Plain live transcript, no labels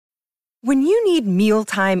When you need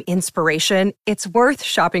mealtime inspiration, it's worth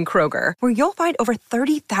shopping Kroger, where you'll find over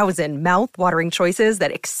 30,000 mouth-watering choices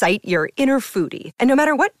that excite your inner foodie. And no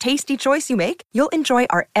matter what tasty choice you make, you'll enjoy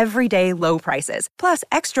our everyday low prices, plus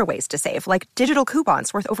extra ways to save, like digital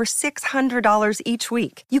coupons worth over $600 each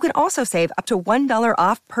week. You can also save up to $1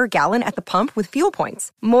 off per gallon at the pump with fuel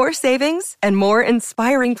points. More savings and more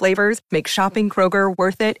inspiring flavors make shopping Kroger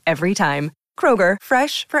worth it every time. Kroger,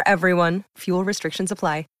 fresh for everyone. Fuel restrictions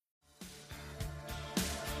apply.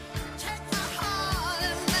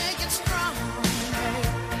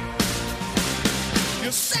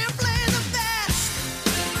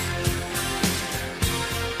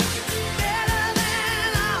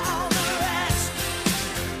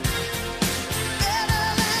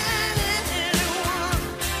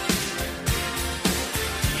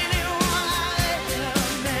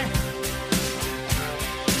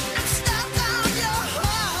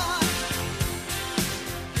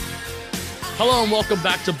 Hello and welcome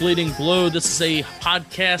back to Bleeding Blue. This is a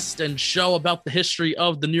podcast and show about the history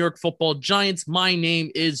of the New York Football Giants. My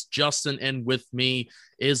name is Justin, and with me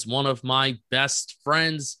is one of my best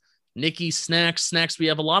friends, Nikki Snacks. Snacks, we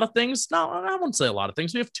have a lot of things. No, I wouldn't say a lot of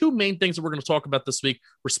things. We have two main things that we're going to talk about this week.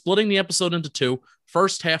 We're splitting the episode into two.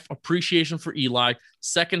 First half, appreciation for Eli.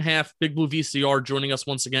 Second half, Big Blue VCR joining us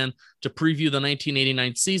once again to preview the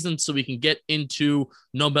 1989 season so we can get into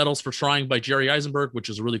No Medals for Trying by Jerry Eisenberg, which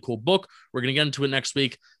is a really cool book. We're going to get into it next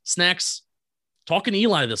week. Snacks, talking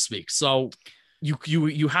Eli this week. So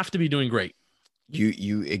you have to be doing great. You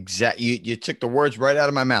took the words right out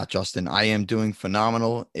of my mouth, Justin. I am doing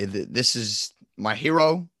phenomenal. This is my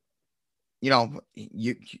hero. You know,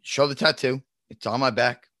 you show the tattoo. It's on my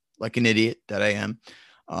back like an idiot that I am.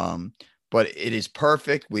 But it is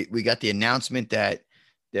perfect. We got the announcement that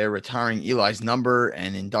they're retiring Eli's number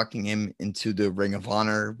and inducting him into the Ring of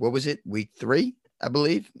Honor. What was it? Week 3, I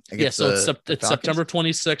believe. Yeah, so it's September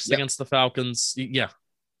 26th against the Falcons. Yeah.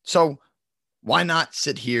 So why not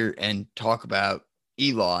sit here and talk about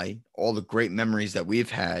Eli, all the great memories that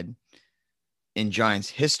we've had in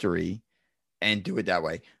Giants history, and do it that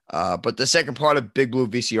way. But the second part of Big Blue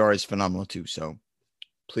VCR is phenomenal too. So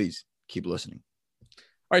please keep listening.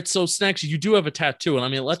 All right. So Snacks, you do have a tattoo.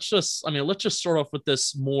 And let's just start off with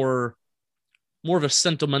this more of a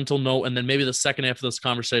sentimental note. And then maybe the second half of this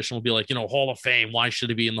conversation will be like, Hall of Fame. Why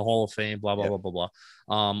should it be in the Hall of Fame? Blah, blah, blah, blah,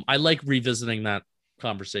 blah. I like revisiting that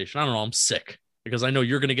conversation. I don't know. I'm sick because I know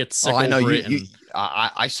you're going to get sick. I know over you.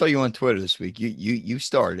 I saw you on Twitter this week. You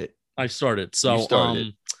started it. I started. So,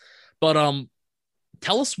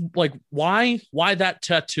 tell us why that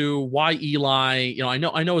tattoo? Why Eli? I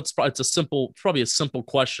know it's probably a simple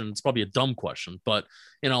question. It's probably a dumb question, but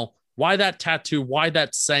why that tattoo? Why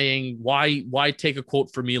that saying? Why take a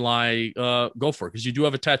quote from Eli? Go for it, because you do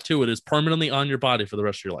have a tattoo. It is permanently on your body for the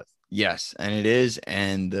rest of your life. Yes, and it is,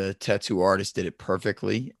 and the tattoo artist did it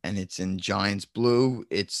perfectly, and it's in Giants blue.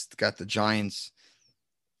 It's got the Giants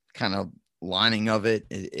kind of lining of it.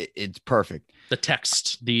 It's perfect. The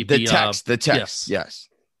text, the text. Yes,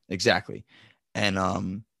 exactly.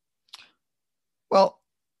 And well,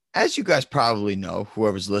 as you guys probably know,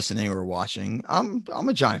 whoever's listening or watching, I'm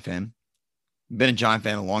a Giant fan. Been a Giant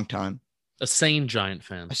fan a long time. A sane Giant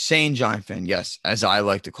fan. A sane Giant fan, yes, as I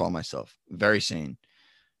like to call myself. Very sane.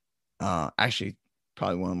 Actually,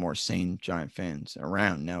 probably one of the more sane Giant fans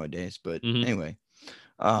around nowadays. But anyway,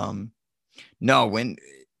 no, when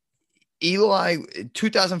Eli,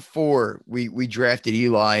 2004, we drafted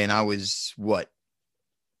Eli, and I was what,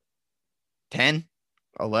 10,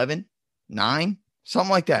 11, 9,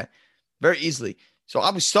 something like that, very easily. So I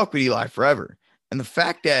was stuck with Eli forever. And the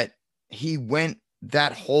fact that he went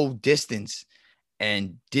that whole distance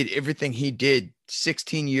and did everything he did,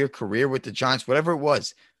 16-year career with the Giants, whatever it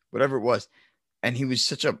was. And he was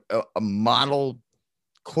such a model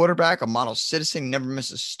quarterback, a model citizen, never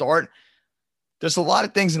missed a start. There's a lot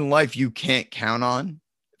of things in life you can't count on.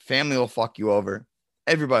 Family will fuck you over.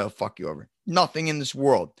 Everybody will fuck you over. Nothing in this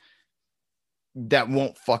world that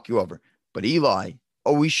won't fuck you over. But Eli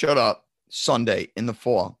always showed up Sunday in the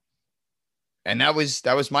fall. And that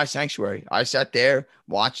was my sanctuary. I sat there,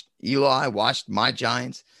 watched Eli, watched my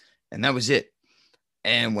Giants, and that was it.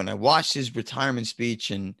 And when I watched his retirement speech,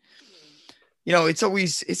 and it's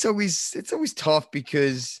always tough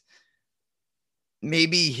because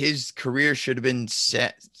maybe his career should have been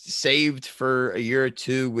saved for a year or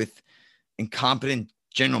two with incompetent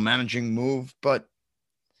general managing move, but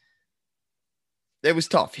it was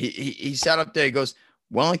tough. He sat up there. He goes,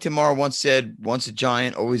 Wellington Mara once said, "Once a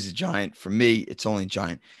Giant, always a Giant. For me, it's only a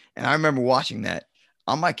Giant." And I remember watching that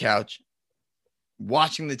on my couch,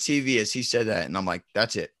 watching the TV as he said that, and I'm like,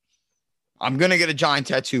 that's it. I'm going to get a giant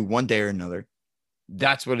tattoo one day or another.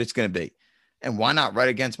 That's what it's going to be. And why not right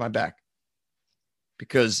against my back?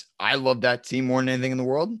 Because I love that team more than anything in the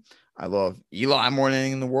world. I love Eli more than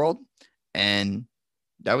anything in the world. And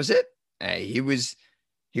that was it. He was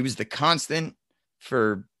the constant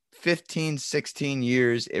for 15, 16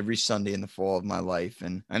 years every Sunday in the fall of my life.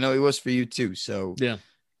 And I know he was for you too. So yeah,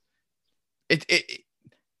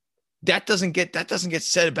 that doesn't get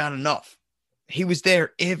said about enough. He was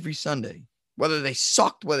there every Sunday, whether they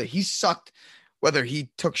sucked, whether he sucked, whether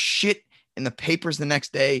he took shit in the papers the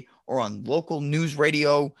next day or on local news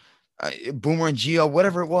radio, Boomer and Geo,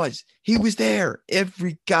 whatever it was. He was there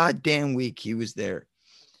every goddamn week. He was there.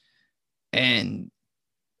 And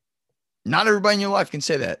not everybody in your life can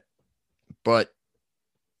say that, but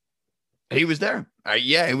he was there.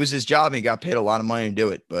 Yeah, it was his job. And he got paid a lot of money to do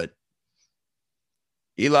it, but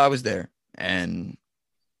Eli was there. And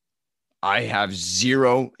I have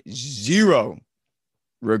zero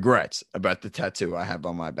regrets about the tattoo I have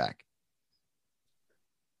on my back.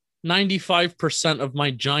 95% of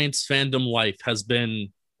my Giants fandom life has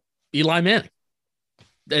been Eli Manning.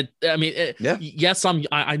 Yes,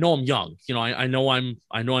 I know I'm young. You know, I know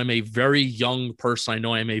I'm a very young person. I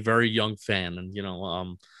know I'm a very young fan, and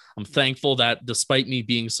I'm thankful that despite me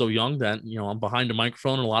being so young, that I'm behind a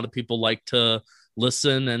microphone, and a lot of people like to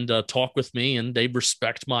listen and talk with me, and they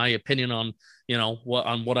respect my opinion on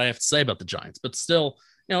what I have to say about the Giants. But still,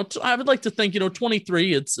 I would like to think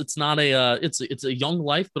 23. It's not it's a young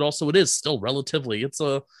life, but also it is still relatively it's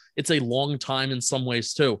a long time in some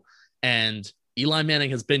ways too, and Eli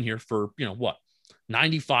Manning has been here for,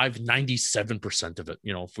 95, 97% of it,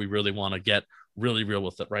 if we really want to get really real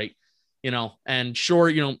with it. Right. And sure,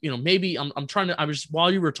 maybe I'm trying to, while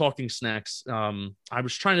you were talking Snacks, I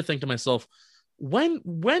was trying to think to myself, when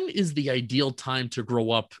is the ideal time to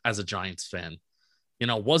grow up as a Giants fan?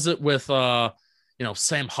 Was it with,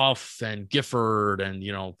 Sam Huff and Gifford and,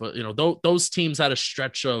 those teams had a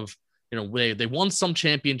stretch of, they won some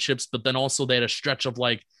championships, but then also they had a stretch of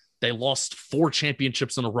they lost 4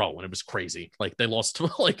 championships in a row, and it was crazy. They lost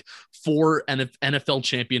 4 NFL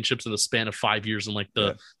championships in the span of 5 years in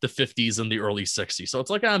the 50s and the early 60s. So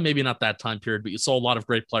it's maybe not that time period, but you saw a lot of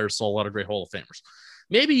great players, saw a lot of great Hall of Famers.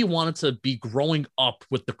 Maybe you wanted to be growing up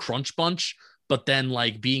with the Crunch Bunch, but then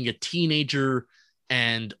being a teenager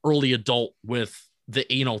and early adult with the,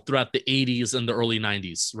 throughout the 80s and the early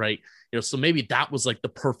 90s, right? So maybe that was the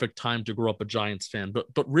perfect time to grow up a Giants fan.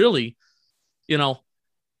 But really,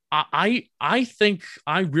 I think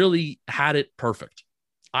I really had it perfect.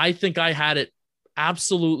 I think I had it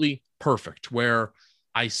absolutely perfect, where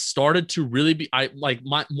I started to really be,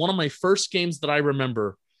 one of my first games that I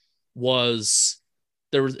remember was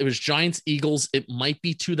it was Giants Eagles. It might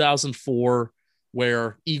be 2004,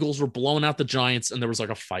 where Eagles were blowing out the Giants and there was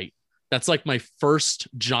a fight. That's my first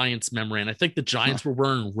Giants memory. And I think the Giants were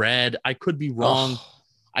wearing red. I could be wrong.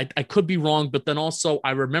 I could be wrong. But then also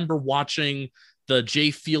I remember watching the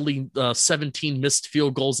Jay Feely 17 missed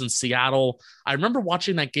field goals in Seattle. I remember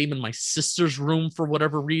watching that game in my sister's room for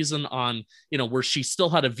whatever reason on, where she still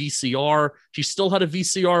had a VCR. She still had a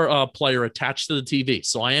VCR player attached to the TV.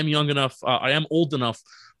 So I am young enough. I am old enough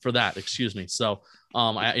for that. Excuse me. So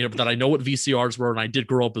that I know what VCRs were, and I did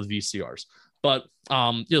grow up with VCRs. But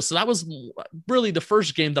so that was really the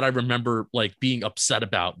first game that I remember being upset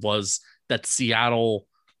about, was that Seattle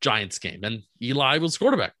Giants game, and Eli was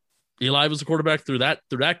quarterback. Eli was the quarterback through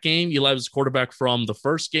that game. Eli was the quarterback from the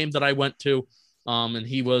first game that I went to. And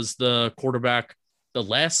he was the quarterback the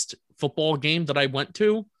last football game that I went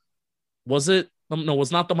to. Was it? No, it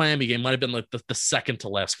was not the Miami game. It might have been the second to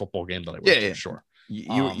last football game that I went to. Yeah. Sure.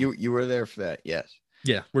 You were there for that. Yes.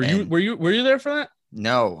 Yeah. Were you there for that?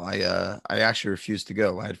 No, I actually refused to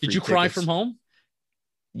go. I had free Did you cry from home?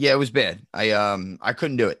 Yeah, it was bad. I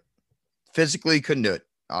couldn't do it. Physically couldn't do it.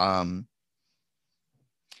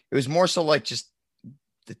 It was more so just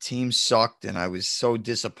the team sucked, and I was so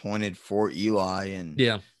disappointed for Eli,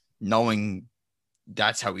 and knowing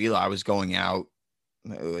that's how Eli was going out,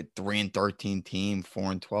 3-13 team,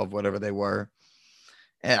 4-12, whatever they were,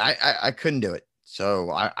 and I couldn't do it. So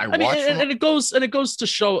I watched, and it goes to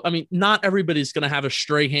show. I mean, not everybody's going to have a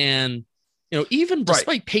Strahan. Even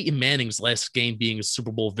despite Peyton Manning's last game being a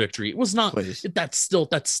Super Bowl victory, it was not. That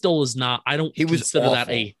still is not. I don't consider that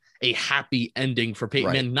a happy ending for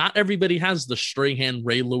Peyton Manning. Not everybody has the Strahan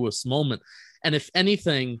Ray Lewis moment. And if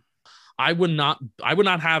anything, I would not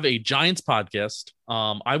have a Giants podcast.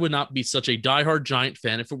 I would not be such a diehard Giant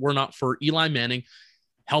fan if it were not for Eli Manning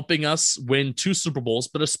helping us win 2 Super Bowls,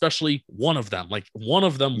 but especially one of them. One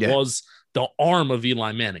of them was the arm of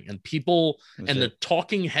Eli Manning, and people and the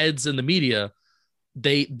talking heads in the media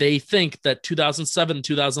they think that 2007 and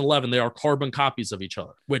 2011 they are carbon copies of each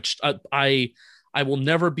other, which I will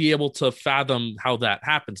never be able to fathom how that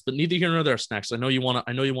happens. But neither here nor there, Snacks. I know you want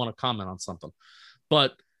to comment on something,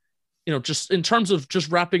 but just in terms of just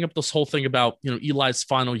wrapping up this whole thing about Eli's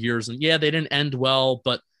final years, and yeah, they didn't end well,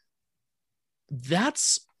 but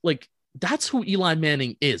that's who Eli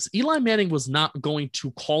Manning is. Eli Manning was not going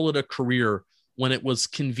to call it a career when it was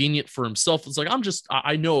convenient for himself. It's like,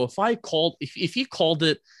 I know if he called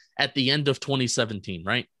it at the end of 2017,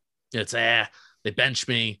 right? It's, they bench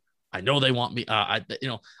me. I know they want me.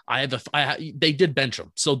 They did bench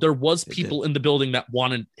him. So there was people in the building that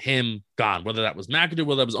wanted him gone, whether that was McAdoo,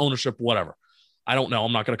 whether that was ownership, whatever. I don't know.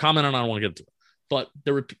 I'm not going to comment on it. I don't want to get into it, but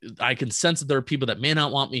I can sense that there are people that may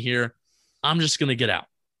not want me here. I'm just going to get out.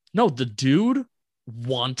 No, the dude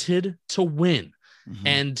wanted to win. Mm-hmm.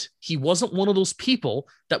 And he wasn't one of those people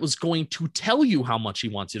that was going to tell you how much he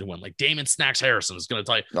wants you to win. Like Damon Snacks Harrison is going to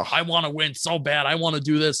tell you, I want to win so bad. I want to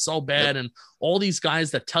do this so bad. Yep. And all these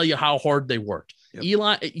guys that tell you how hard they worked. Yep.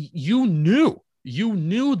 Eli, you knew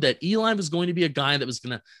that Eli was going to be a guy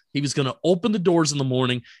that he was going to open the doors in the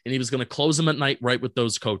morning and he was going to close them at night, right, with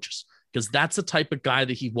those coaches, because that's the type of guy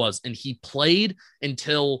that he was. And he played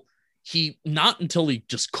until he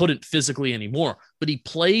just couldn't physically anymore, but he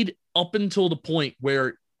played up until the point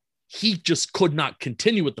where he just could not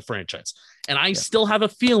continue with the franchise. And I still have a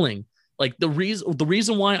feeling like the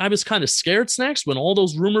reason why I was kind of scared, Snacks, when all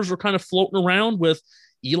those rumors were kind of floating around with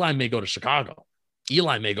Eli may go to Chicago,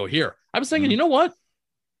 Eli may go here. I was thinking, you know what?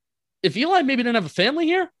 If Eli maybe didn't have a family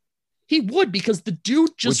here, he would, because the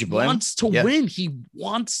dude just wants to win. He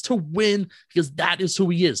wants to win because that is who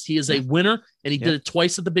he is. He is a winner, and he did it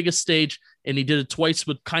twice at the biggest stage, and he did it twice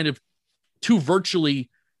with kind of two virtually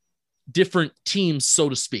different teams, so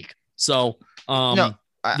to speak. So, there's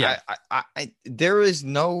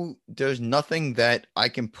nothing that I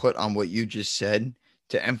can put on what you just said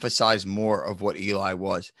to emphasize more of what Eli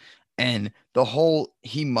was. And the whole,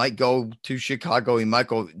 he might go to Chicago, he might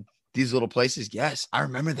go these little places. Yes, I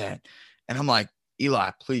remember that. And I'm like,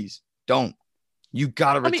 Eli, please don't. You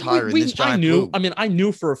got to retire in this giant blue. I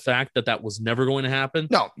knew for a fact that was never going to happen.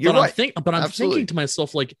 No, you're right. I'm thinking to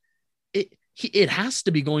myself, like, it has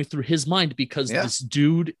to be going through his mind, because this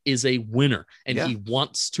dude is a winner and he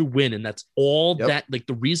wants to win. And that's all that, like,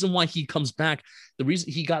 the reason why he comes back, the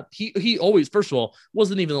reason he always, first of all,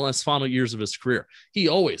 wasn't even the last final years of his career. He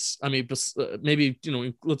always, maybe,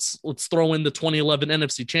 let's throw in the 2011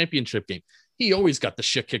 NFC Championship game. He always got the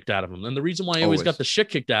shit kicked out of him. And the reason why he always got the shit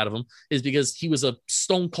kicked out of him is because he was a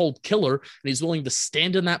stone cold killer, and he's willing to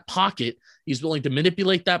stand in that pocket. He's willing to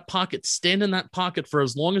manipulate that pocket, stand in that pocket for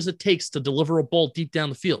as long as it takes to deliver a ball deep down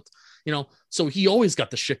the field. So he always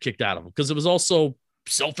got the shit kicked out of him, because it was also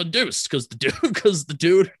self-induced, because the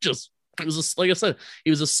dude just, it was like I said,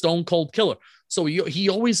 he was a stone cold killer. So he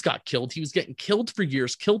always got killed. He was getting killed for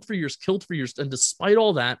years. And despite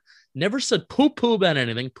all that, never said poo-poo about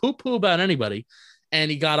anything, poo-poo about anybody. And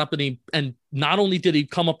he got up and not only did he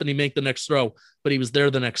come up and he make the next throw, but he was there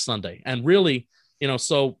the next Sunday. And really,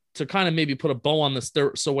 so to kind of maybe put a bow on this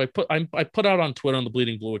there. So I put out on Twitter on the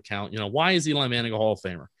Bleeding Blue account, why is Eli Manning a Hall of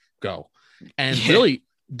Famer? Go. And really,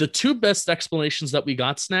 the two best explanations that we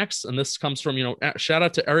got, Snacks, and this comes from, shout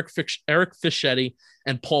out to Eric Fischetti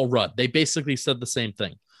and Paul Rudd. They basically said the same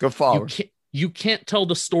thing. Go follow. You can't tell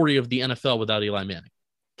the story of the NFL without Eli Manning.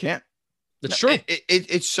 Can't. That's true.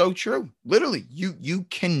 It's so true. Literally, you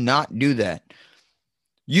cannot do that.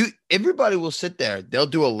 Everybody will sit there. They'll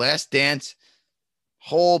do a Last Dance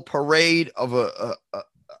whole parade of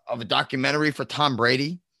a documentary for Tom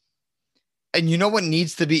Brady. And you know what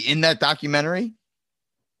needs to be in that documentary?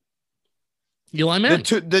 Eli Manning.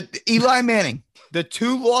 Eli Manning. The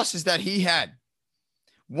two losses that he had,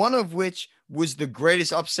 one of which was the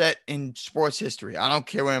greatest upset in sports history. I don't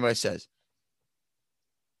care what anybody says.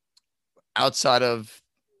 Outside of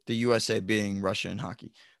the USA being Russia and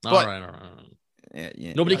hockey. But, all right.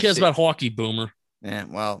 Yeah, nobody cares about hockey, Boomer. Yeah,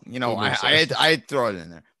 well, I throw it in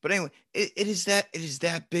there. But anyway, it is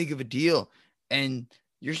that big of a deal. And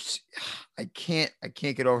I can't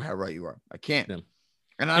get over how right you are. I can't. Yeah.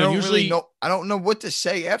 And I don't really know. I don't know what to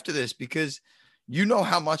say after this, because you know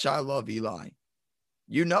how much I love Eli.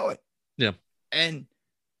 You know it. Yeah. And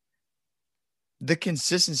the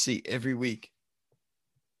consistency every week.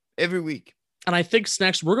 And I think,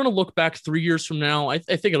 Snacks, we're going to look back 3 years from now. I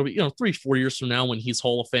think it'll be, 3-4 years from now when he's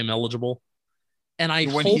Hall of Fame eligible. And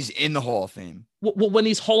he's in the Hall of Fame. Well, when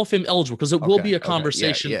he's Hall of Fame eligible, because it will be a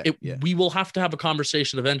conversation. We will have to have a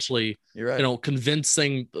conversation eventually. You're right.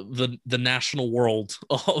 Convincing the national world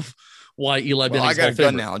of why Eli Manning's I got a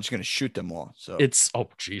gun now. I'm just going to shoot them all. So it's, oh,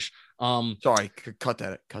 geez. Sorry, cut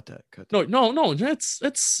that. No,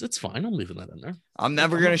 it's fine. I'm leaving that in there. I'm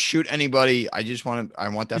never gonna shoot anybody. I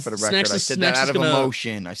want that for the record. I said that out of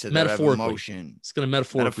emotion. It's gonna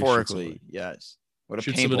metaphorically. Yes. What a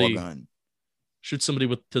paintball gun. Shoot somebody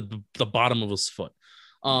with the bottom of his foot.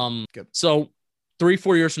 Good. So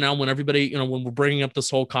 3-4 years from now, when everybody, when we're bringing up this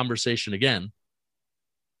whole conversation again,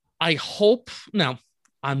 I hope now.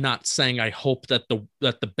 I'm not saying I hope that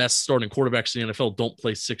the best starting quarterbacks in the NFL don't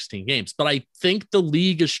play 16 games, but I think the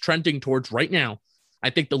league is trending towards right now.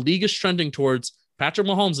 I think the league is trending towards Patrick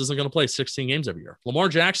Mahomes isn't going to play 16 games every year. Lamar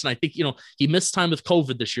Jackson, I think, he missed time with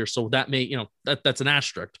COVID this year. So that may, that's an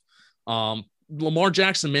asterisk. Lamar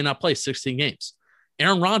Jackson may not play 16 games.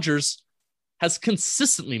 Aaron Rodgers has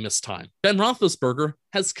consistently missed time. Ben Roethlisberger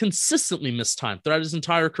has consistently missed time throughout his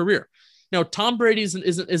entire career. Now, Tom Brady is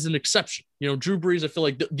an exception. Drew Brees, I feel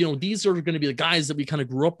like, these are going to be the guys that we kind of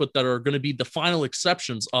grew up with that are going to be the final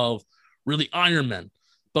exceptions of really Iron Men.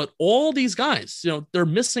 But all these guys, they're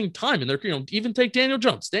missing time. And they're, even take Daniel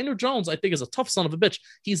Jones. Daniel Jones, I think, is a tough son of a bitch.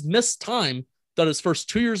 He's missed time that his first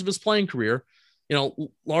 2 years of his playing career,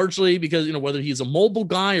 largely because, whether he's a mobile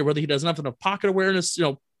guy or whether he doesn't have enough pocket awareness,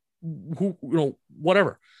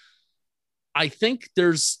 whatever. I think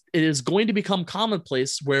it is going to become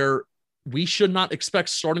commonplace where we should not expect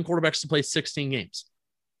starting quarterbacks to play 16 games.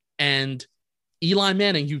 And Eli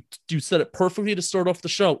Manning, you said it perfectly to start off the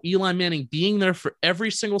show. Eli Manning being there for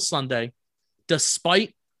every single Sunday,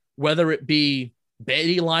 despite whether it be bad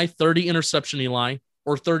Eli, 30 interception Eli,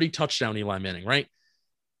 or 30 touchdown Eli Manning, right?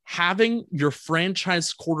 Having your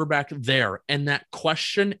franchise quarterback there and that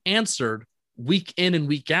question answered week in and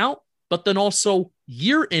week out, but then also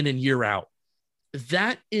year in and year out,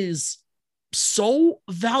 that is so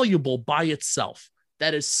valuable by itself.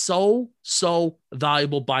 That is so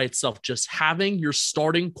valuable by itself. Just having your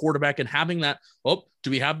starting quarterback and having that,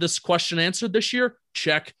 do we have this question answered this year?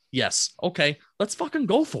 Check. Yes. Okay. Let's fucking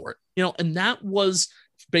go for it. And that was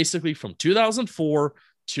basically from 2004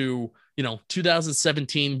 to,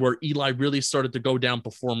 2017, where Eli really started to go down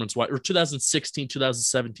performance-wise, or 2016,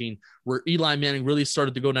 2017, where Eli Manning really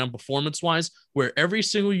started to go down performance-wise, where every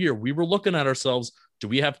single year we were looking at ourselves, do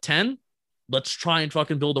we have 10? Let's try and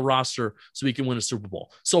fucking build a roster so we can win a Super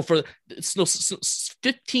Bowl. So for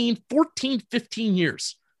 15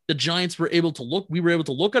 years, the Giants were able to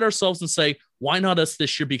look at ourselves and say, why not us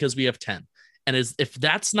this year? Because we have 10. And if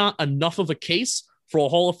that's not enough of a case for a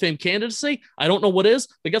Hall of Fame candidacy, I don't know what is,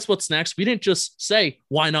 but guess what's next? We didn't just say,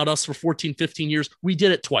 why not us for 14, 15 years? We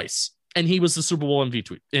did it twice. And he was the Super Bowl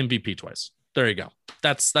MVP twice. There you go.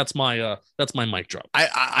 That's my mic drop.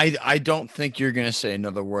 I don't think you're gonna say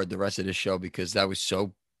another word the rest of the show because that was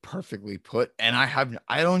so perfectly put, and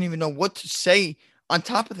I don't even know what to say on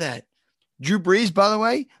top of that. Drew Brees, by the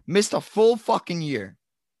way, missed a full fucking year.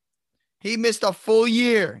 He missed a full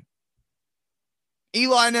year.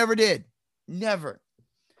 Eli never did. Never.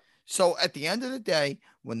 So at the end of the day,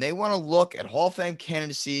 when they want to look at Hall of Fame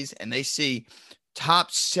candidacies and they see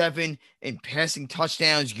top 7 in passing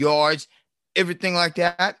touchdowns, yards, everything like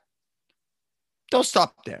that, don't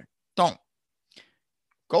stop there. Don't.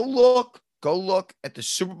 Go look at the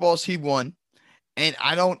Super Bowls he won. And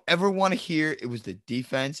I don't ever want to hear it was the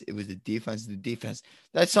defense. It was the defense.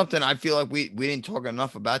 That's something I feel like we didn't talk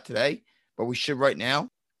enough about today, but we should right now.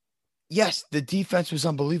 Yes, the defense was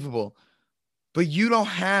unbelievable, but you don't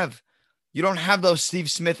have those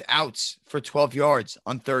Steve Smith outs for 12 yards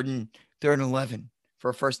on third and 11 for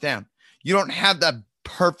a first down. You don't have that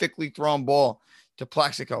perfectly thrown ball to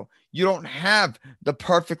Plaxico. You don't have the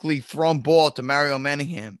perfectly thrown ball to Mario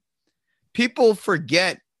Manningham. People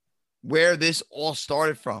forget where this all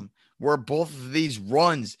started from, where both of these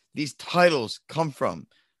runs, these titles come from.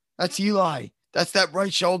 That's Eli. That's that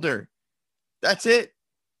right shoulder. That's it.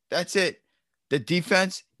 The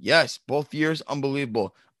defense, yes, both years,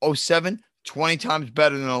 unbelievable. 07, 20 times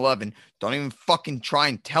better than 11. Don't even fucking try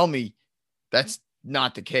and tell me that's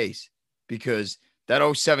not the case, because that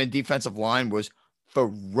 07 defensive line was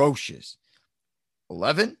ferocious.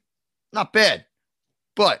 11, not bad,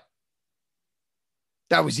 but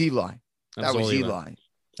that was Eli. That was Eli.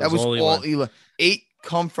 That was all Eli. 8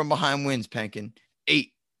 come from behind wins, Penkin.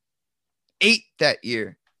 8 that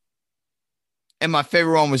year. And my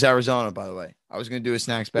favorite one was Arizona, by the way. I was going to do a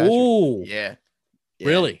Snacks Badger. Ooh. Yeah.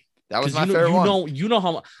 Really? That was my favorite one. You know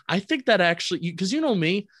how I think that actually, because you know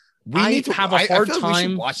me, I should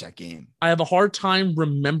watch that game. I have a hard time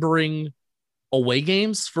remembering away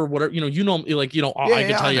games for whatever, I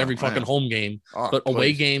can tell you every fucking home game, but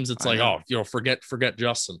away games, it's like, forget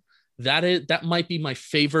Justin. That might be my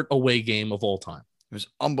favorite away game of all time. It was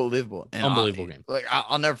unbelievable. And unbelievable game. Like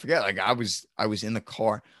I'll never forget. Like I was in the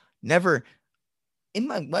car. Never in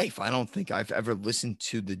my life, I don't think I've ever listened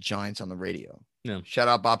to the Giants on the radio. Yeah. Shout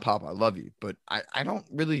out Bob Papa. I love you. But I don't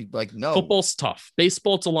really know. Football's tough.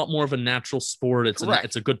 Baseball, it's a lot more of a natural sport. It's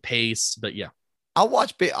a good pace, but yeah.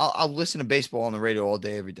 I'll listen to baseball on the radio all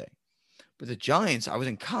day, every day. But the Giants, I was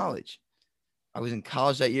in college.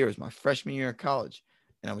 That year. It was my freshman year of college.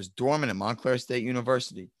 And I was dormant at Montclair State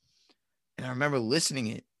University. And I remember listening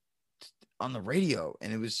it on the radio.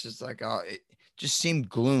 And it was just like, it just seemed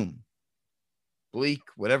gloom, bleak,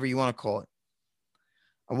 whatever you want to call it.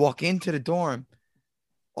 I walk into the dorm.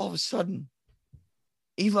 All of a sudden,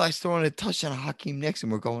 Eli's throwing a touchdown to Hakeem Nicks,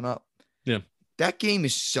 and we're going up. Yeah. That game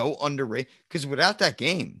is so underrated because without that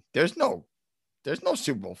game, there's no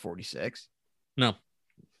Super Bowl 46. No.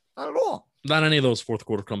 Not at all. Not any of those fourth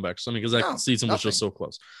quarter comebacks. I mean, because that season was just so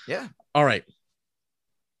close. Yeah. All right.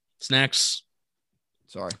 Snacks.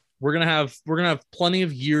 Sorry. We're gonna have plenty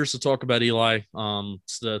of years to talk about Eli.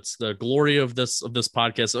 It's the glory of this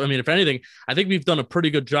podcast. I mean, if anything, I think we've done a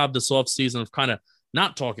pretty good job this offseason of kind of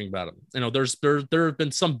not talking about him. You know, there have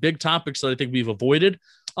been some big topics that I think we've avoided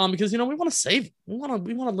because we want to save it. We want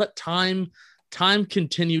to let time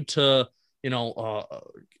continue to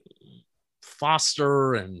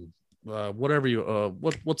foster and whatever you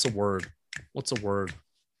what's a word?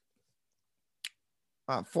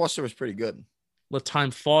 Foster was pretty good. Let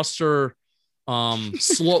time foster,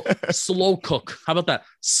 slow cook. How about that?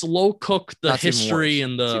 Slow cook the That's history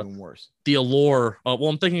and the allure. Well,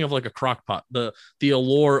 I'm thinking of like a crock pot, the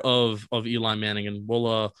allure of Eli Manning, and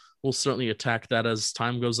we'll certainly attack that as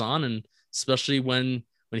time goes on, and especially when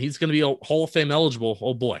he's going to be Hall of Fame eligible.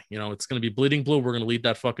 Oh boy, it's going to be bleeding blue. We're going to lead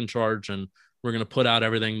that fucking charge, and we're going to put out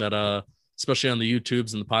everything that especially on the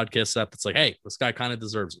YouTubes and the podcast app, it's like, hey, this guy kind of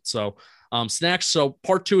deserves it. So. Snacks. So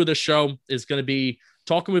part 2 of the show is going to be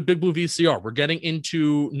talking with Big Blue VCR. We're getting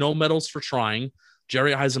into No Medals for Trying.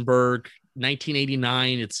 Jerry Eisenberg,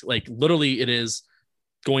 1989. It's like literally it is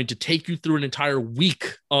going to take you through an entire week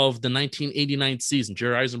of the 1989 season.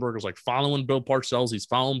 Jerry Eisenberg is like following Bill Parcells. He's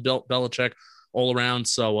following Belichick all around.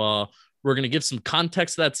 So we're going to give some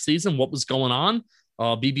context to that season, what was going on.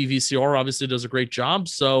 BBVCR obviously does a great job.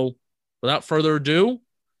 So without further ado,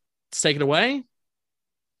 let's take it away.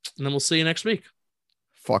 And then we'll see you next week.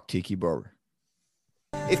 Fuck Tiki Barber.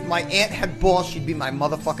 If my aunt had balls, she'd be my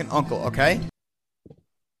motherfucking uncle, okay?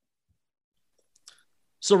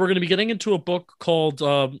 So we're going to be getting into a book called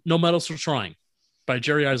No Medals for Trying by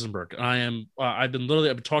Jerry Eisenberg. I've been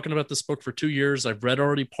talking about this book for 2 years. I've read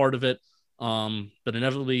already part of it. But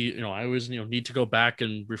inevitably, I always, need to go back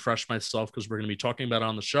and refresh myself because we're going to be talking about it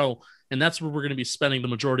on the show. And that's where we're going to be spending the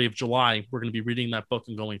majority of July. We're going to be reading that book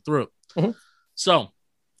and going through it. Mm-hmm. So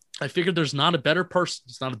I figured there's not a better person.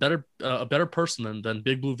 It's not a better person than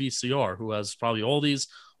Big Blue VCR, who has probably all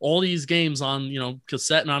these games on,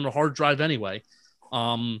 cassette and on a hard drive anyway.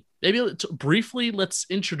 Maybe briefly, let's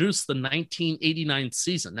introduce the 1989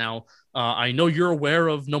 season. Now, I know you're aware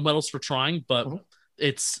of No Medals for Trying, but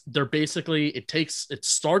Jerry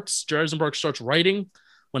Eisenberg starts writing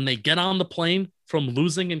when they get on the plane from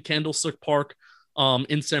losing in Candlestick Park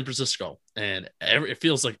in San Francisco. And it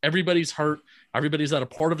feels like everybody's hurt. Everybody's at a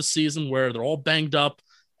part of a season where they're all banged up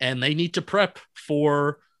and they need to prep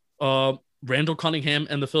for Randall Cunningham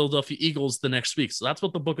and the Philadelphia Eagles the next week. So that's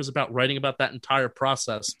what the book is about, writing about that entire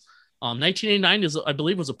process. 1989 I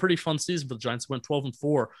believe was a pretty fun season for the Giants. Went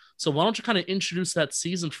 12-4. So why don't you kind of introduce that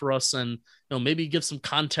season for us and, maybe give some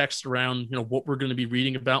context around, what we're going to be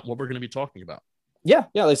reading about, what we're going to be talking about. Yeah.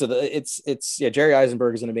 Like I said, it's Jerry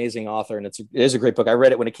Eisenberg is an amazing author, and it is a great book. I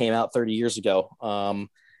read it when it came out 30 years ago.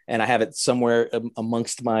 And I have it somewhere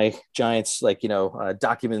amongst my Giants,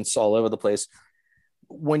 documents all over the place.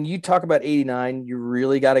 When you talk about 89, you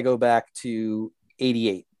really got to go back to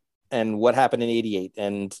 88 and what happened in 88.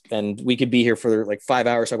 And we could be here for like 5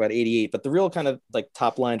 hours talking about 88, but the real kind of like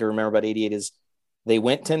top line to remember about 88 is they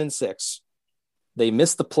went 10-6. They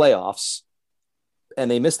missed the playoffs.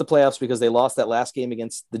 And they missed the playoffs because they lost that last game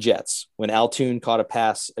against the Jets when Al Toon caught a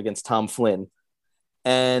pass against Tom Flynn.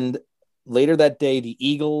 And later that day, the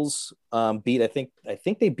Eagles beat, I think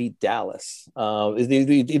they beat Dallas. They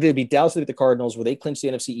beat Dallas, they beat the Cardinals, where they clinched the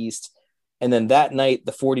NFC East. And then that night,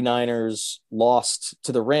 the 49ers lost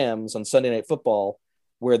to the Rams on Sunday Night Football,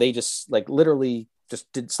 where they just literally just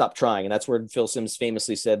didn't stop trying. And that's where Phil Simms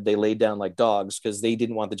famously said they laid down like dogs because they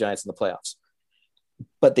didn't want the Giants in the playoffs.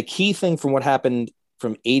 But the key thing from what happened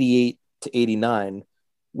from 88 to 89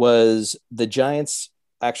 was the Giants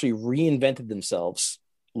actually reinvented themselves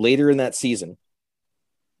later in that season.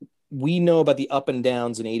 We know about the up and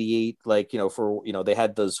downs in 88, they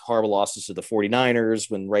had those horrible losses to the 49ers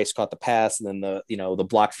when Rice caught the pass and then the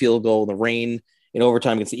blocked field goal in the rain in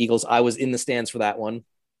overtime against the Eagles. I was in the stands for that one.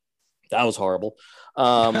 That was horrible.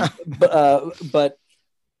 But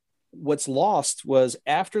what's lost was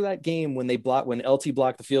after that game when LT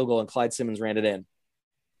blocked the field goal and Clyde Simmons ran it in.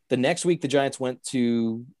 The next week, the Giants went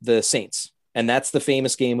to the Saints, and that's the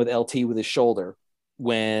famous game with LT with his shoulder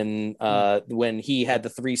when he had the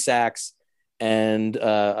 3 sacks and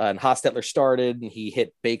Hostetler started and he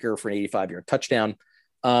hit Baker for an 85-yard touchdown.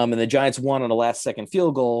 And the Giants won on a last-second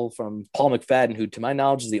field goal from Paul McFadden, who, to my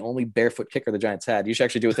knowledge, is the only barefoot kicker the Giants had. You should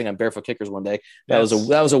actually do a thing on barefoot kickers one day. That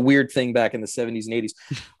was a weird thing back in the 70s and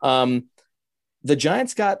 80s. The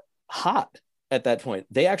Giants got hot at that point.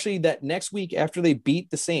 They actually, that next week after they beat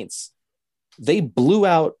the Saints, they blew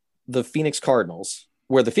out the Phoenix Cardinals,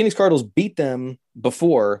 where the Phoenix Cardinals beat them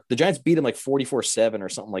before. The Giants beat them like 44-7 or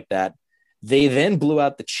something like that. They then blew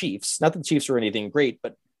out the Chiefs. Not that the Chiefs were anything great,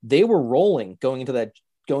 but they were rolling going into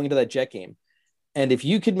that Jet game. And if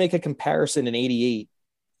you could make a comparison in 88,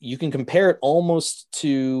 you can compare it almost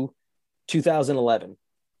to 2011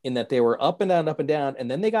 in that they were up and down, and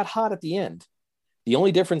then they got hot at the end. The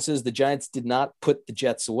only difference is the Giants did not put the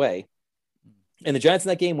Jets away. And the Giants in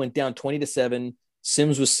that game went down 20-7.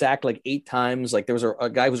 Sims was sacked like 8 times. Like there was a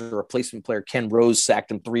guy who was a replacement player, Ken Rose,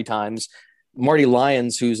 sacked him 3 times. Marty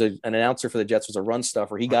Lyons, who's an announcer for the Jets, was a run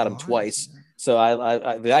stuffer. He got him twice. So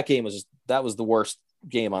that game was the worst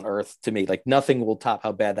game on earth to me. Like nothing will top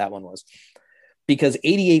how bad that one was, because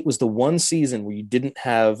 88 was the one season where you didn't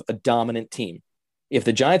have a dominant team. If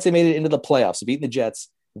the Giants had made it into the playoffs, beating the Jets,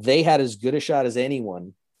 they had as good a shot as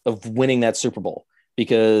anyone of winning that Super Bowl,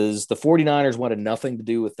 because the 49ers wanted nothing to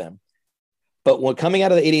do with them. But when coming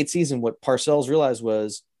out of the 88 season, what Parcells realized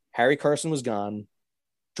was Harry Carson was gone.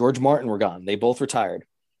 George Martin were gone. They both retired.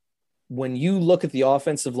 When you look at the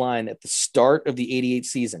offensive line at the start of the 88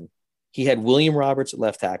 season, he had William Roberts at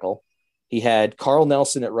left tackle. He had Carl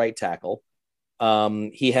Nelson at right tackle.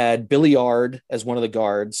 He had Billy Yard as one of the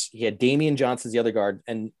guards. He had Damian Johnson as the other guard,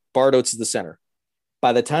 and Bart Oates as the center.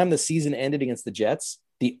 By the time the season ended against the Jets,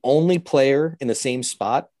 the only player in the same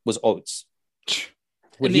spot was Oates.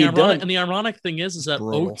 And the ironic thing is that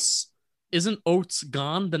brutal. Isn't Oates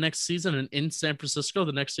gone the next season and in San Francisco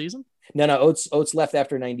the next season? No, Oates left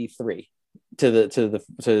after 93 to the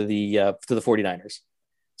 49ers.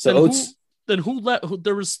 So then Oates. Who left?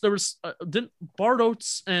 There was didn't Bart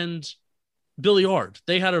Oates and Billy Yard,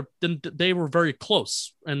 they were very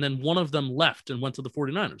close, and then one of them left and went to the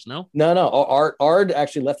 49ers. No. Ard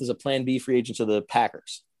actually left as a plan B free agent to the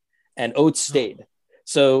Packers, and Oates stayed.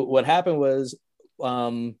 So what happened was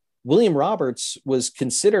William Roberts was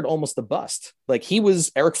considered almost a bust. Like he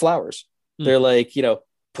was Eric Flowers. They're like,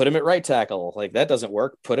 put him at right tackle. Like that doesn't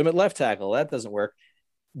work. Put him at left tackle. That doesn't work.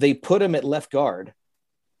 They put him at left guard.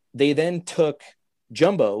 They then took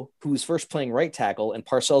Jumbo, who was first playing right tackle, and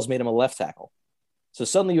Parcells made him a left tackle. So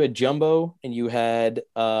suddenly you had Jumbo and you had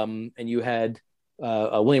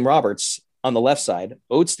William Roberts on the left side.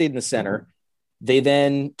 Oates stayed in the center. They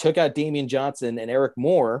then took out Damian Johnson, and Eric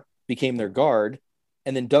Moore became their guard,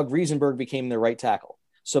 and then Doug Riesenberg became their right tackle.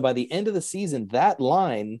 So by the end of the season, that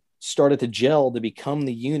line started to gel to become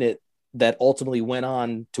the unit that ultimately went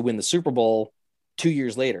on to win the Super Bowl 2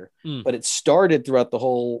 years later. But it started throughout the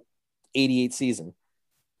whole 88 season.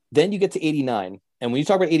 Then you get to 89. And when you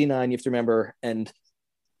talk about 89, you have to remember, and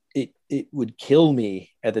it would kill me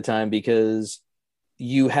at the time, because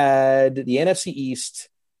you had the NFC East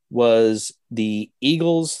was the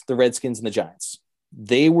Eagles, the Redskins, and the Giants.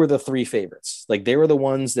 They were the 3 favorites. Like they were the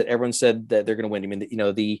ones that everyone said that they're going to win. I mean,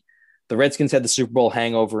 the Redskins had the Super Bowl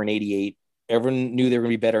hangover in 88. Everyone knew they were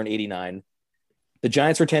going to be better in 89. The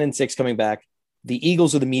Giants were 10-6 coming back. The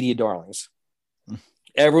Eagles are the media darlings.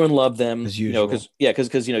 Everyone loved them, because you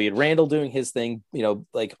had Randall doing his thing,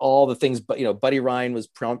 like all the things, but Buddy Ryan was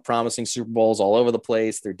promising Super Bowls all over the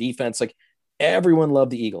place. Their defense, like everyone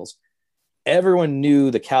loved the Eagles. Everyone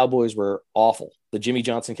knew the Cowboys were awful, the Jimmy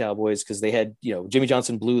Johnson Cowboys, because they had, Jimmy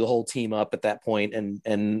Johnson blew the whole team up at that point,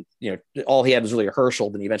 and all he had was really a Herschel.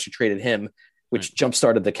 Then he eventually traded him, which jump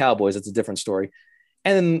started the Cowboys. It's a different story.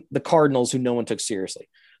 And then the Cardinals, who no one took seriously.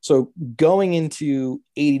 So going into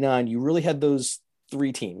 89, you really had those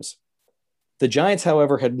 3 teams. The Giants,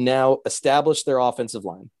 however, had now established their offensive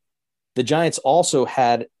line. The Giants also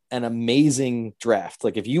had an amazing draft.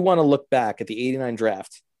 Like if you want to look back at the 89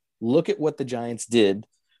 draft, look at what the Giants did,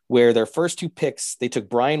 where their first 2 picks, they took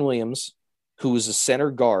Brian Williams, who was a center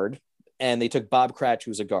guard, and they took Bob Cratch,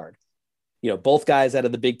 who was a guard. Both guys out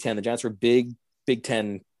of the Big Ten. The Giants were big Big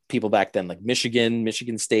Ten people back then, like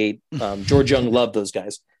Michigan State. George Young loved those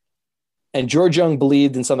guys. And George Young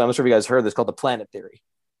believed in something, I'm not sure if you guys heard this, called the planet theory.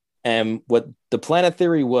 And what the planet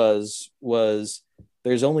theory was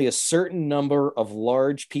there's only a certain number of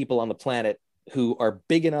large people on the planet who are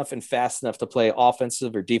big enough and fast enough to play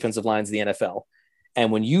offensive or defensive lines in the NFL.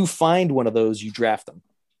 And when you find one of those, you draft them.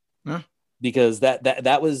 Huh. Because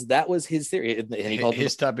that was his theory. And he called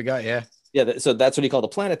his type of guy. Yeah. Yeah. So that's what he called the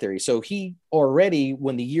planet theory. So he already,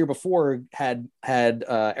 when the year before had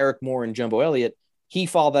Eric Moore and Jumbo Elliott, he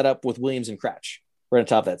followed that up with Williams and Cratch right on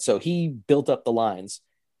top of that. So he built up the lines.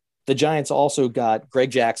 The Giants also got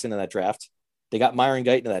Greg Jackson in that draft. They got Myron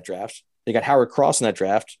Guyton in that draft. They got Howard Cross in that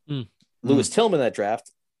draft. Lewis Tillman in that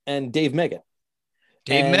draft, and Dave Meggett.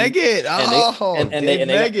 Dave Meggett.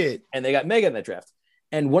 And they got Meggett in that draft.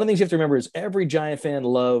 And one of the things you have to remember is every Giant fan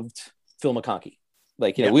loved Phil McConkey.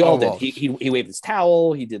 Like, we all did. He waved his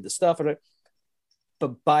towel. He did the stuff.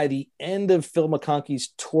 But by the end of Phil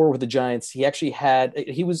McConkey's tour with the Giants, he actually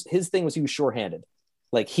his thing was he was shorthanded.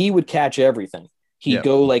 Like, he would catch everything. He'd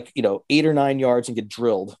go 8 or 9 yards and get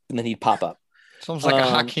drilled, and then he'd pop up. Sounds like a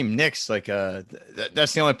Hakeem Nicks. Like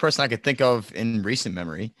that's the only person I could think of in recent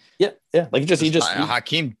memory. Yeah. Like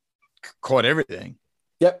Hakeem caught everything.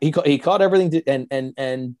 Yep, he caught everything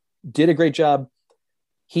and did a great job.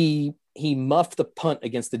 He muffed the punt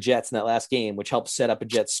against the Jets in that last game, which helped set up a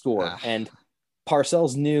Jets score. And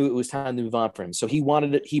Parcells knew it was time to move on for him, so he brought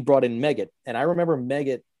in Meggett. And I remember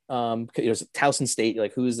Meggett. It was Towson State.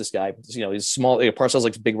 Like, who is this guy? He's small. Parcells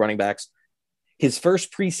likes big running backs. His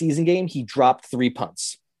first preseason game, he dropped 3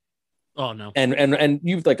 punts. Oh no! And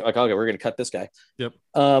you've like okay, we're gonna cut this guy. Yep.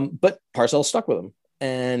 But Parcells stuck with him,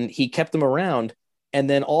 and he kept him around. And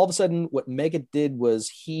then all of a sudden, what Meggett did was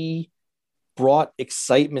he brought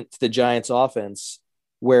excitement to the Giants' offense,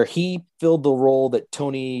 where he filled the role that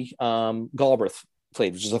Tony Galbraith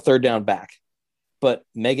played, which is a third down back. But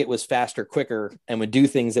Meggett was faster, quicker, and would do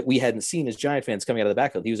things that we hadn't seen as Giant fans coming out of the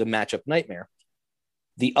backfield. He was a matchup nightmare.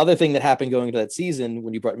 The other thing that happened going into that season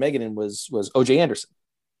when you brought Meggett in was OJ Anderson.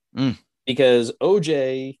 Because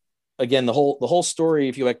OJ, again, the whole story,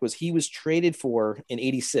 if you like, was he was traded for in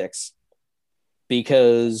 '86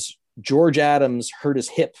 because George Adams hurt his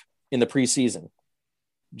hip in the preseason.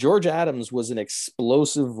 George Adams was an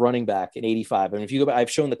explosive running back in '85. And if you go back,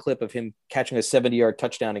 I've shown the clip of him catching a 70-yard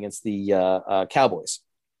touchdown against the Cowboys,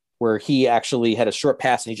 where he actually had a short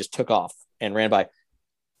pass and he just took off and ran by.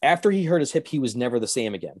 After he hurt his hip, he was never the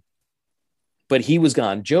same again. But he was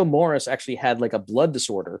gone. Joe Morris actually had like a blood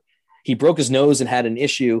disorder. He broke his nose and had an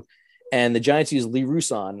issue. And the Giants used Lee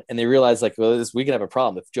Rousson, and they realized, like, well, we can have a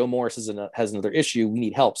problem. If Joe Morris has another issue, we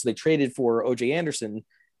need help. So they traded for OJ Anderson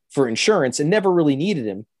for insurance and never really needed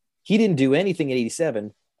him. He didn't do anything in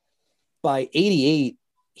 '87. By '88,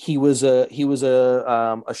 he was a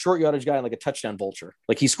short yardage guy and like a touchdown vulture.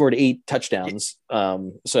 Like, he scored 8 touchdowns.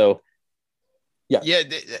 Yeah,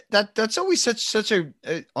 that's always such a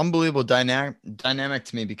unbelievable dynamic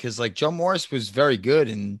to me, because like Joe Morris was very good,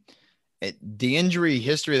 and the injury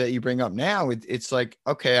history that you bring up now, it's like,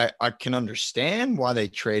 okay, I can understand why they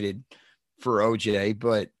traded for OJ,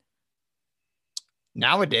 but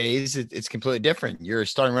nowadays it's completely different. Your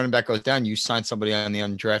starting running back goes down, you sign somebody on the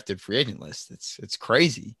undrafted free agent list. It's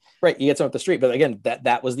crazy, right? You get someone off the street, but again,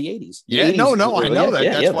 that was the '80s. The 80s, I know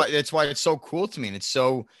that. That's why it's so cool to me, and it's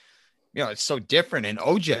so. It's so different. And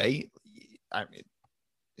OJ,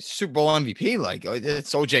 Super Bowl MVP, like,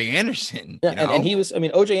 it's OJ Anderson. Yeah, and he was,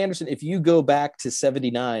 OJ Anderson, if you go back to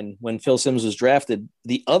 '79 when Phil Simms was drafted,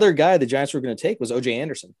 the other guy the Giants were going to take was OJ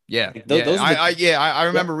Anderson. Yeah. I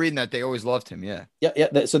remember reading that. They always loved him. Yeah.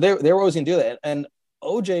 Yeah. So they were always going to do that. And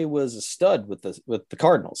OJ was a stud with the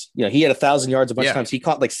Cardinals. He had 1,000 yards a bunch of times. He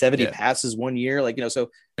caught like 70 passes one year. Like,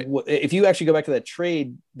 so if you actually go back to that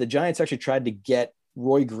trade, the Giants actually tried to get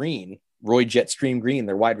Roy Jetstream Green,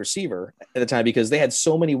 their wide receiver at the time, because they had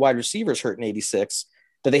so many wide receivers hurt in '86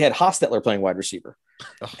 that they had Hostetler playing wide receiver.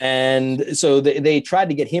 And so they tried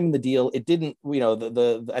to get him in the deal. It didn't,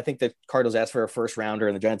 I think the Cardinals asked for a first rounder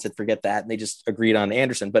and the Giants said, forget that. And they just agreed on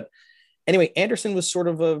Anderson. But anyway, Anderson was sort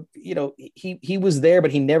of he was there,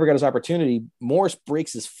 but he never got his opportunity. Morris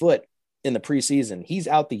breaks his foot in the preseason. He's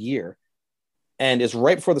out the year, and it's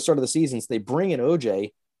right before the start of the season. So they bring in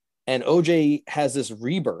OJ. And OJ has this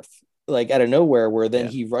rebirth, like out of nowhere, where then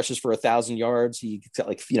he rushes for 1,000 yards. He got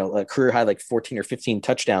a career high, like 14 or 15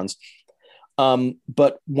 touchdowns.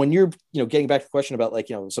 But when you're, getting back to the question about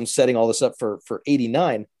so I'm setting all this up for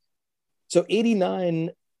 '89. So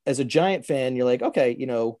 '89, as a Giant fan, you're like, okay,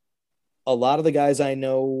 a lot of the guys I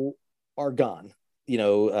know are gone.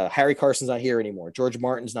 Harry Carson's not here anymore. George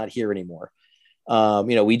Martin's not here anymore.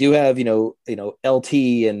 We do have, LT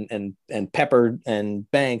and Pepper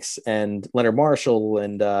and Banks and Leonard Marshall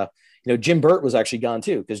and, Jim Burt was actually gone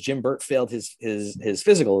too, because Jim Burt failed his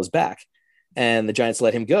physical, his back. and the Giants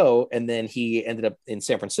let him go. And then he ended up in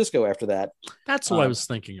San Francisco after that. That's who I was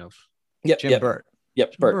thinking of. Jim Burt.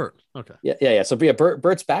 Yep, Burt. Okay. Yeah. So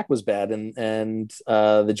Burt's back was bad, and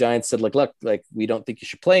the Giants said, look, we don't think you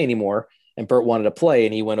should play anymore. And Burt wanted to play,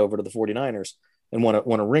 and he went over to the 49ers and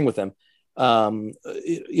won a ring with them.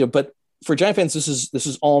 But for Giant fans, this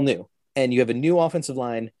is all new, and you have a new offensive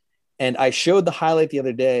line. And I showed the highlight the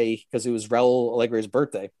other day because it was Raul Allegre's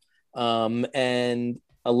birthday, and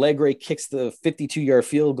Allegre kicks the 52-yard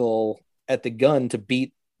field goal at the gun to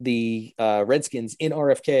beat the Redskins in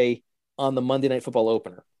RFK on the Monday Night Football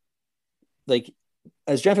opener. Like,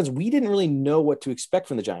 as Giant fans, we didn't really know what to expect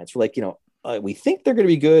from the Giants. We're like, we think they're going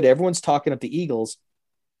to be good. Everyone's talking up the Eagles.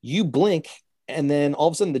 You blink, and then all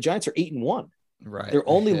of a sudden the Giants are 8-1. Right. Their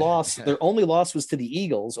only loss was to the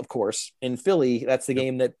Eagles, of course, in Philly. That's the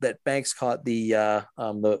game that Banks caught the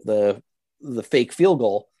fake field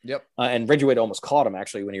goal. Yep. And Reggie Wade almost caught him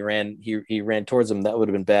actually when he ran towards him. That would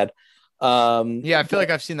have been bad. I feel like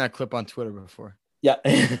I've seen that clip on Twitter before. Yeah.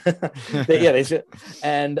 They should.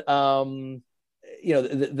 And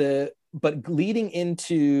but leading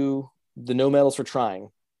into the no medals for trying,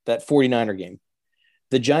 that 49er game,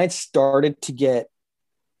 the Giants started to get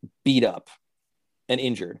beat up and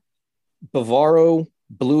injured. Bavaro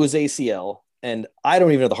blew his ACL, and I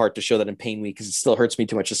don't even have the heart to show that in Pain Week because it still hurts me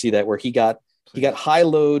too much to see that, where he got high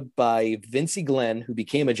load by Vincey Glenn, who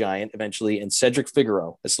became a Giant eventually, and Cedric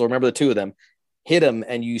Figueroa. I still remember the two of them hit him,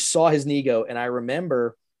 and you saw his knee go. And I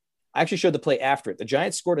remember I actually showed the play after it. The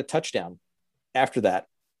Giants scored a touchdown after that,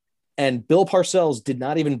 and Bill Parcells did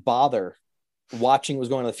not even bother watching what was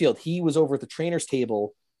going on the field. He was over at the trainer's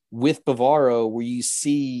table with Bavaro, where you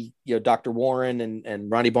see, Dr. Warren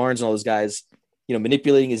and Ronnie Barnes and all those guys,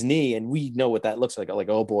 manipulating his knee. And we know what that looks like. I'm like,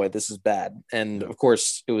 oh boy, this is bad. And of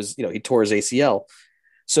course it was, he tore his ACL.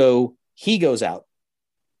 So he goes out.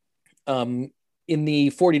 In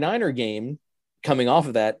the 49er game, coming off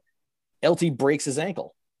of that, LT breaks his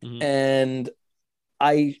ankle. Mm-hmm. And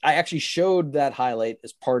I actually showed that highlight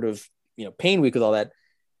as part of, Pain Week with all that.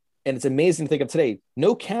 And it's amazing to think of today.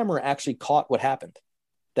 No camera actually caught what happened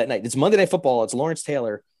that night. It's Monday Night Football. It's Lawrence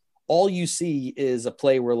Taylor. All you see is a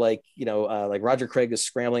play where like Roger Craig is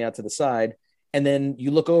scrambling out to the side. And then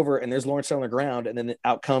you look over and there's Lawrence Taylor on the ground. And then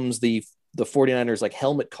out comes the 49ers like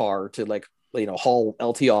helmet car to haul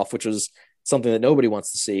LT off, which was something that nobody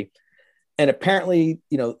wants to see. And apparently,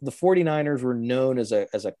 the 49ers were known as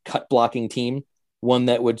a cut blocking team, one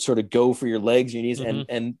that would sort of go for your legs, your knees. Mm-hmm.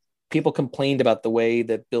 And people complained about the way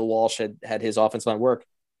that Bill Walsh had his offensive line work.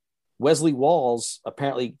 Wesley Walls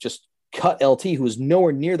apparently just cut LT, who was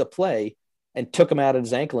nowhere near the play, and took him out of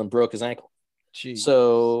his ankle and broke his ankle. Jeez.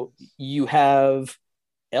 So you have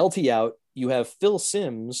LT out. You have Phil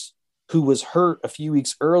Simms, who was hurt a few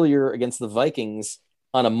weeks earlier against the Vikings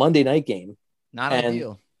on a Monday night game. Not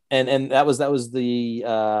ideal. And that was the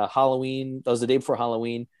Halloween. That was the day before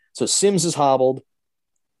Halloween. So Simms is hobbled.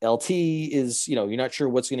 LT is, you're not sure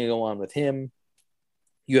what's going to go on with him.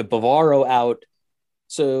 You have Bavaro out.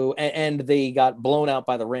 So, and they got blown out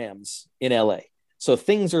by the Rams in LA. So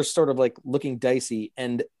things are sort of like looking dicey.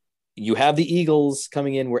 And you have the Eagles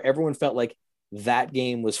coming in where everyone felt like that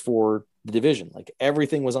game was for the division. Like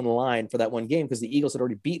everything was on the line for that one game because the Eagles had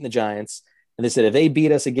already beaten the Giants. And they said, if they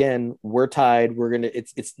beat us again, we're tied.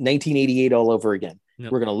 It's 1988 all over again.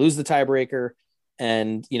 Yep. We're going to lose the tiebreaker.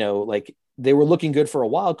 And, they were looking good for a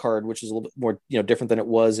wild card, which is a little bit more, different than it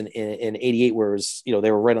was in 88, where it was,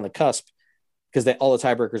 they were right on the cusp because all the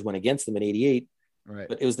tiebreakers went against them in 88. Right.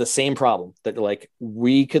 But it was the same problem that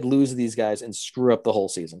we could lose these guys and screw up the whole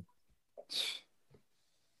season.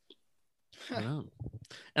 Yeah.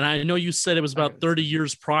 And I know you said it was about 30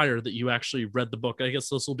 years prior that you actually read the book. I guess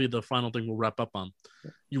this will be the final thing we'll wrap up on.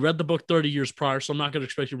 You read the book 30 years prior, so I'm not going to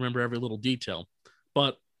expect you to remember every little detail.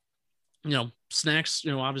 But, Snacks,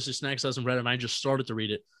 obviously Snacks hasn't read it, and I just started to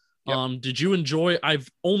read it. Yep. Did you enjoy? I've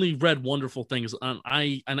only read wonderful things, and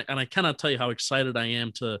I cannot tell you how excited I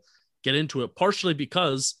am to get into it, partially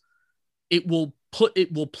because it will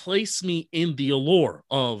place me in the allure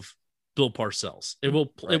of Bill Parcells. It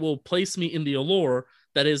will place me in the allure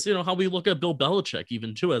that is, how we look at Bill Belichick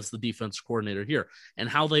even too as the defense coordinator here, and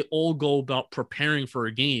how they all go about preparing for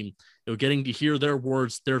a game, getting to hear their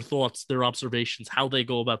words, their thoughts, their observations, how they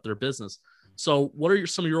go about their business. So what are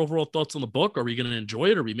some of your overall thoughts on the book? Are we going to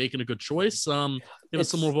enjoy it? Are we making a good choice? Some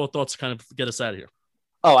overall thoughts to kind of get us out of here.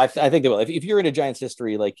 Oh, I think they will. If you're into Giants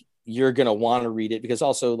history, you're going to want to read it because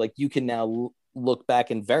also you can now look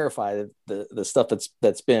back and verify the stuff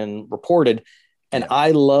that's been reported. And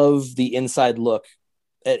I love the inside look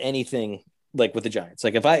at anything with the Giants.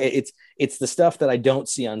 It's the stuff that I don't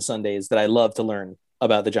see on Sundays that I love to learn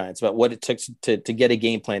about the Giants, about what it took to get a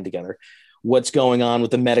game plan together, what's going on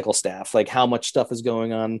with the medical staff, like how much stuff is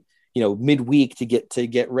going on, midweek to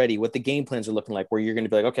get ready, what the game plans are looking like, where you're going to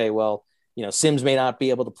be like, okay, well, Sims may not be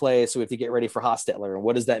able to play, so we have to get ready for Hostetler. And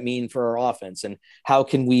what does that mean for our offense? And how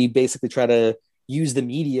can we basically try to use the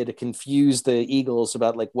media to confuse the Eagles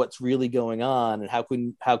about like what's really going on, and how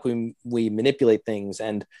can we manipulate things?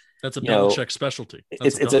 And that's a Belichick specialty.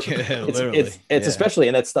 It's especially,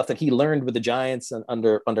 and that's stuff that he learned with the Giants and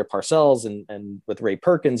under Parcells and with Ray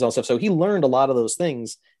Perkins and stuff. So he learned a lot of those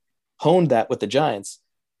things, honed that with the Giants.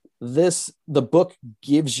 The book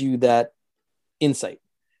gives you that insight.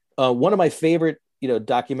 One of my favorite,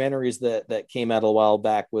 documentaries that came out a while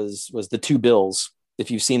back was The Two Bills.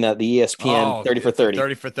 If you've seen that, the ESPN 30 for 30.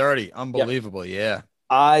 30 for 30. Unbelievable. Yep. Yeah.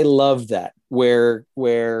 I love that where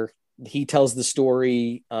he tells the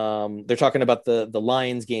story. They're talking about the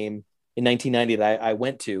Lions game in 1990 that I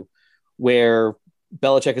went to, where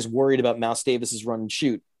Belichick is worried about Mouse Davis's run and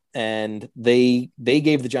shoot. And they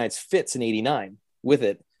gave the Giants fits in 89 with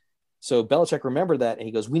it. So Belichick remembered that, and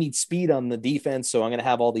he goes, we need speed on the defense, so I'm going to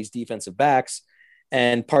have all these defensive backs.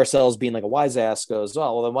 And Parcells, being like a wise ass, goes, oh,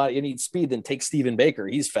 well, then why you need speed? Then take Stephen Baker.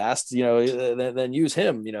 He's fast, then use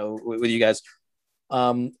him, with you guys.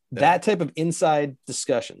 That type of inside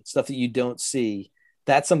discussion, stuff that you don't see,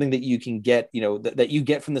 that's something that you can get, that you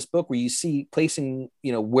get from this book, where you see placing,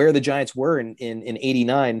 where the Giants were in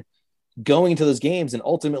 89 going into those games. And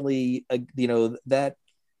ultimately,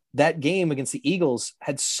 that game against the Eagles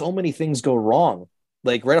had so many things go wrong.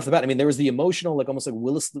 Like right off the bat, I mean, there was the emotional, like almost like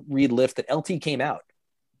Willis Reed lift that LT came out,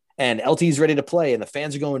 and LT's ready to play, and the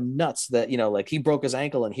fans are going nuts that, like he broke his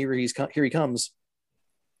ankle and here he comes.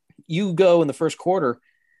 You go in the first quarter,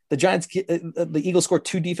 the Eagles scored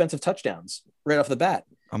 2 defensive touchdowns right off the bat.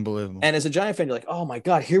 Unbelievable. And as a Giant fan, you're like, oh my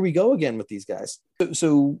God, here we go again with these guys.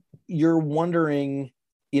 So you're wondering,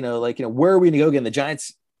 where are we going to go again? The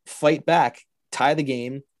Giants fight back, tie the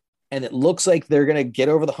game, and it looks like they're going to get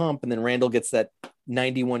over the hump. And then Randall gets that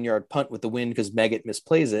 91-yard punt with the win because Meggett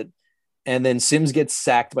misplays it. And then Sims gets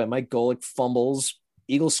sacked by Mike Golick, fumbles,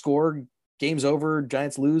 Eagles score, game's over,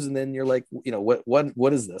 Giants lose. And then you're like,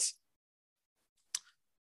 what is this?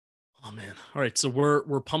 Oh man. All right. So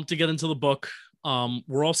we're pumped to get into the book.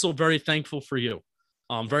 We're also very thankful for you.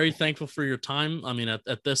 Very thankful for your time. I mean,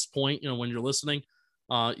 at this point, when you're listening,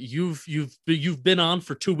 you've been on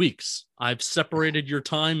for 2 weeks. I've separated your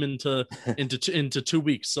time into 2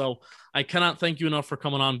 weeks. So I cannot thank you enough for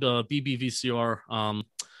coming on BBVCR.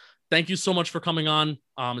 Thank you so much for coming on.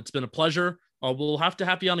 It's been a pleasure. We'll have to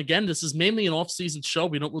have you on again. This is mainly an off-season show.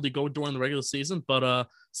 We don't really go during the regular season, but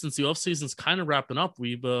since the off-season's kind of wrapping up,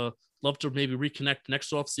 we'd love to maybe reconnect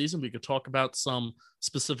next off-season. We could talk about some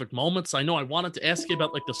specific moments. I know I wanted to ask you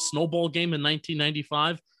about like the snowball game in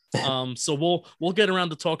 1995. So we'll get around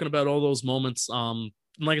to talking about all those moments.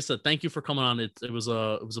 Like I said, thank you for coming on. It was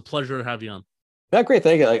a pleasure to have you on. Yeah, great.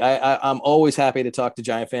 Thank you. Like I'm always happy to talk to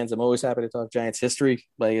Giant fans. I'm always happy to talk Giants history.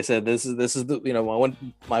 Like I said, this is the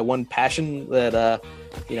my one passion that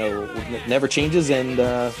never changes, and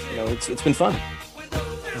it's been fun.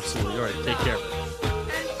 Absolutely. All right, take care.